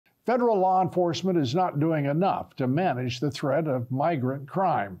Federal law enforcement is not doing enough to manage the threat of migrant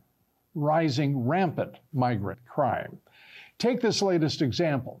crime, rising rampant migrant crime. Take this latest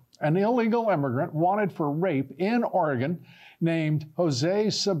example. An illegal immigrant wanted for rape in Oregon named Jose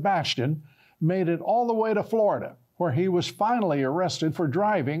Sebastian made it all the way to Florida, where he was finally arrested for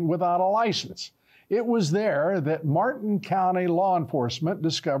driving without a license. It was there that Martin County law enforcement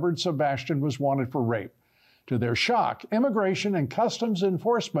discovered Sebastian was wanted for rape. To their shock, Immigration and Customs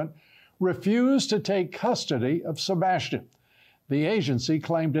Enforcement refused to take custody of Sebastian. The agency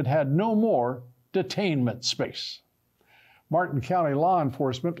claimed it had no more detainment space. Martin County law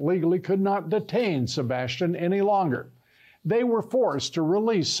enforcement legally could not detain Sebastian any longer. They were forced to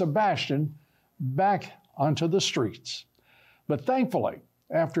release Sebastian back onto the streets. But thankfully,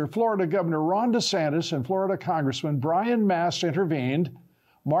 after Florida Governor Ron DeSantis and Florida Congressman Brian Mast intervened,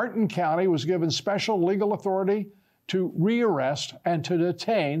 Martin County was given special legal authority to rearrest and to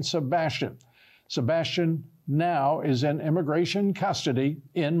detain Sebastian. Sebastian now is in immigration custody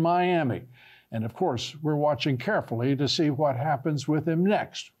in Miami. And of course, we're watching carefully to see what happens with him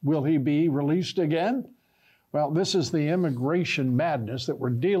next. Will he be released again? Well, this is the immigration madness that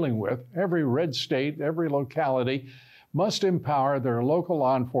we're dealing with. Every red state, every locality must empower their local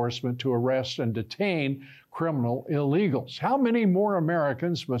law enforcement to arrest and detain criminal illegals. How many more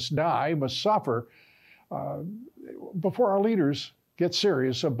Americans must die, must suffer, before our leaders get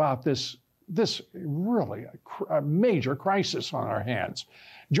serious about this really a major crisis on our hands?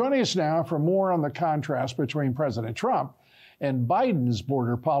 Joining us now for more on the contrast between President Trump and Biden's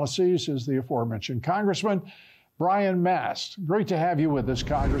border policies is the aforementioned Congressman Brian Mast. Great to have you with us,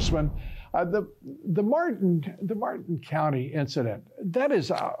 Congressman. The Martin County incident, that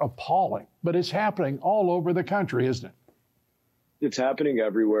is appalling, but it's happening all over the country, isn't it? It's happening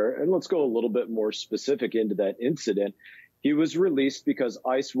everywhere. And let's go a little bit more specific into that incident. He was released because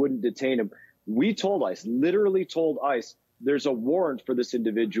ICE wouldn't detain him. We told ICE, literally told ICE, there's a warrant for this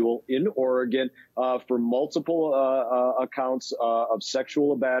individual in Oregon for multiple accounts of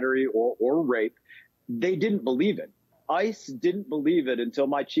sexual battery or rape. They didn't believe it. ICE didn't believe it until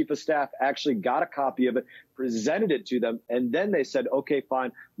my chief of staff actually got a copy of it, presented it to them, and then they said, okay, fine,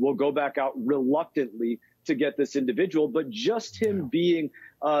 we'll go back out reluctantly to get this individual. But just him being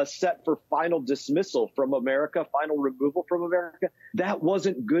set for final dismissal from America, final removal from America, that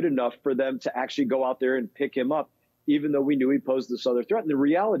wasn't good enough for them to actually go out there and pick him up, even though we knew he posed this other threat. And the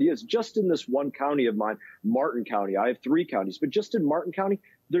reality is, just in this one county of mine, Martin County, I have 3 counties, but just in Martin County,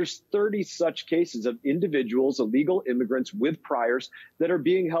 there's 30 such cases of individuals, illegal immigrants with priors that are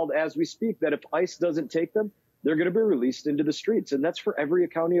being held as we speak, that if ICE doesn't take them, they're going to be released into the streets. And that's for every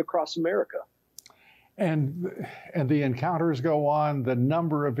county across America. And the encounters go on, the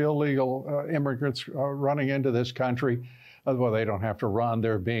number of illegal immigrants running into this country. Well, they don't have to run.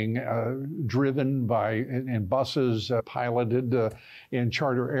 They're being driven in buses, piloted in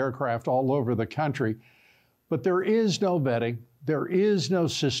charter aircraft all over the country. But there is no vetting. There is no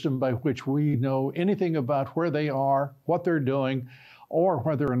system by which we know anything about where they are, what they're doing, or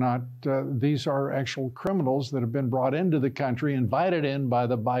whether or not these are actual criminals that have been brought into the country, invited in by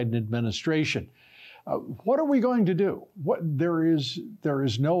the Biden administration. What are we going to do? There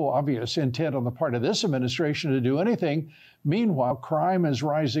is no obvious intent on the part of this administration to do anything. Meanwhile, crime is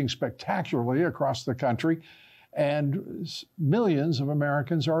rising spectacularly across the country, and millions of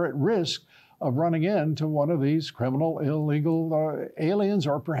Americans are at risk of running into one of these criminal, illegal aliens,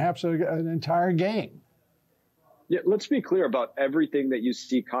 or perhaps an entire gang. Yeah, let's be clear about everything that you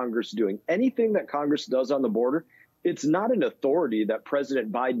see Congress doing. Anything that Congress does on the border, it's not an authority that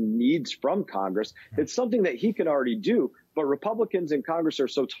President Biden needs from Congress. It's something that he can already do. But Republicans in Congress are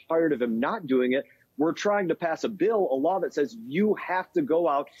so tired of him not doing it. We're trying to pass a law that says you have to go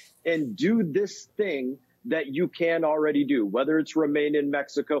out and do this thing that you can already do, whether it's remain in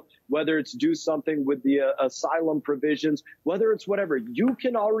Mexico, whether it's do something with the asylum provisions, whether it's whatever. You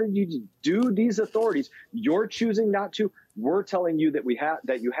can already do these authorities. You're choosing not to. We're telling you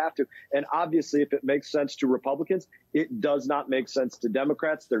that you have to. And obviously, if it makes sense to Republicans, it does not make sense to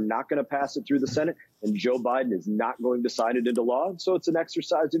Democrats. They're not going to pass it through the Senate, and Joe Biden is not going to sign it into law. So it's an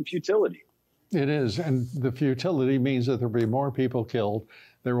exercise in futility. It is, and the futility means that there will be more people killed.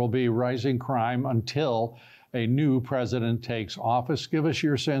 There will be rising crime until a new president takes office. Give us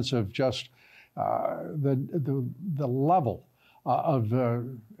your sense of just the level of,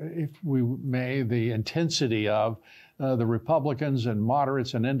 if we may, the intensity of the Republicans and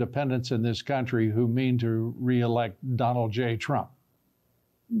moderates and independents in this country who mean to reelect Donald J. Trump.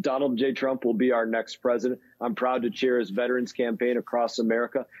 Donald J. Trump will be our next president. I'm proud to chair his veterans campaign across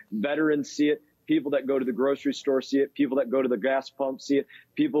America. Veterans see it. People that go to the grocery store see it. People that go to the gas pump see it.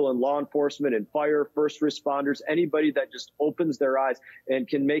 People in law enforcement and fire, first responders, anybody that just opens their eyes and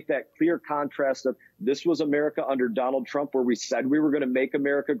can make that clear contrast of this was America under Donald Trump, where we said we were going to make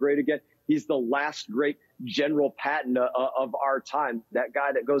America great again. He's the last great General Patton of our time. That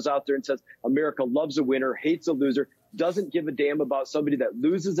guy that goes out there and says America loves a winner, hates a loser, doesn't give a damn about somebody that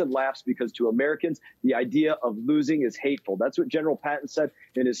loses and laughs, because to Americans, the idea of losing is hateful. That's what General Patton said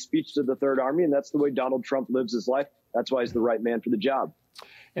in his speech to the Third Army, and that's the way Donald Trump lives his life. That's why he's the right man for the job.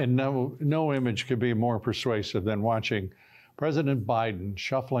 And no image could be more persuasive than watching President Biden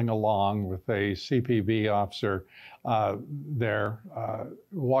shuffling along with a CPB officer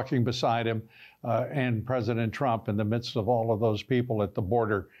walking beside him, and President Trump in the midst of all of those people at the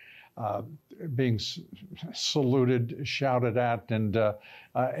border being saluted, shouted at,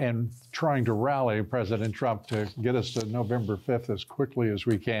 and trying to rally President Trump to get us to November 5th as quickly as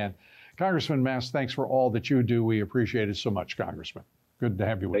we can. Congressman Mast, thanks for all that you do. We appreciate it so much, Congressman. Good to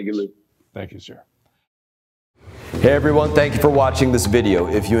have you with us. Thank you, Lou. Thank you, sir. Hey everyone, thank you for watching this video.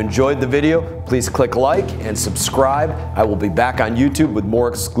 If you enjoyed the video, please click like and subscribe. I will be back on YouTube with more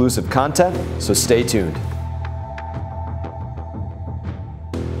exclusive content, so stay tuned.